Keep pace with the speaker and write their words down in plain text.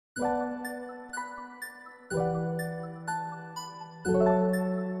Yeah,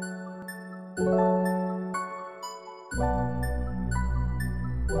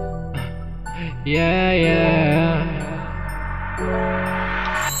 yeah.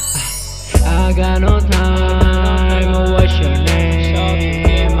 I got no time. What's your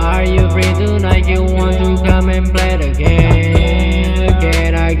name? Are you free tonight? You want to come and play the game?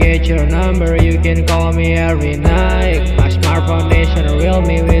 Can I get your number? You can call me every night. My smartphone is a real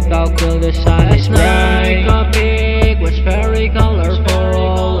me. We talk till the sun is bright. Topic was very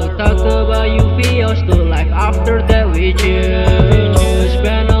colorful. We talk about you feels to life after that with you.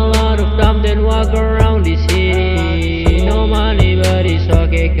 Spend a lot of time then walk around the city. No money but it's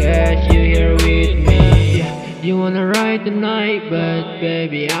okay cause you here with me. Yeah. You wanna ride tonight but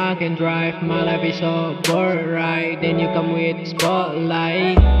baby I can drive. My life is so bored right. Then you come with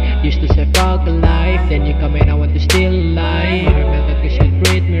Spotlight. Used to say fuck life. Then you come and I want to steal life. I remember that you should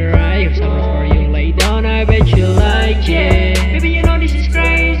treat me right. If someone's for you lay down I bet you like it. Baby you know this is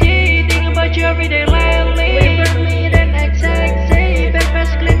crazy. Think about you every day lately. Wait for me then exe.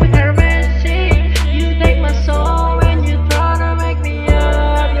 Breakfast clip with her messy. You take my soul when you tryna make me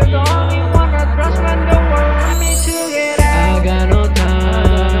up. You're the only one I trust when the world wants me to get out. I got no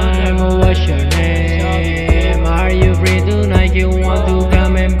time. What's your name? Are you free tonight? You want to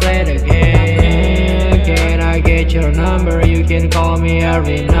come and play the game? Can I get your number? You can call me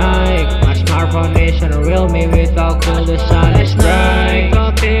every night. My smartphone is on real me. We talk till the sun is bright.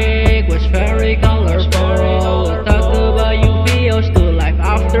 Topic was very colorful. We talked about you feels to life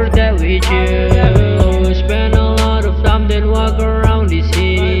after that with you. Spend a lot of time then walk around the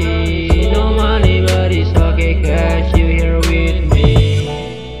city. No money but it's okay cause you here with me.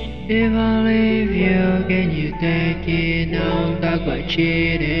 If I leave you, can you take it? Don't talk about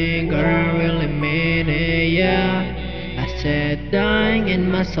cheating, girl, I really mean it, yeah. I said dying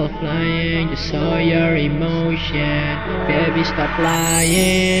and myself lying, just saw your emotion. Baby stop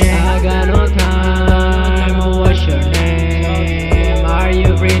lying. I got no time. What's your name? Are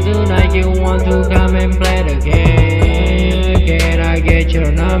you free tonight? You want to come and play the game? Can I get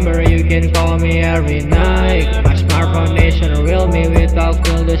your number? You can call me every night. My smartphone is on real me. We talk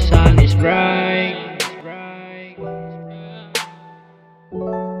till the sun is bright.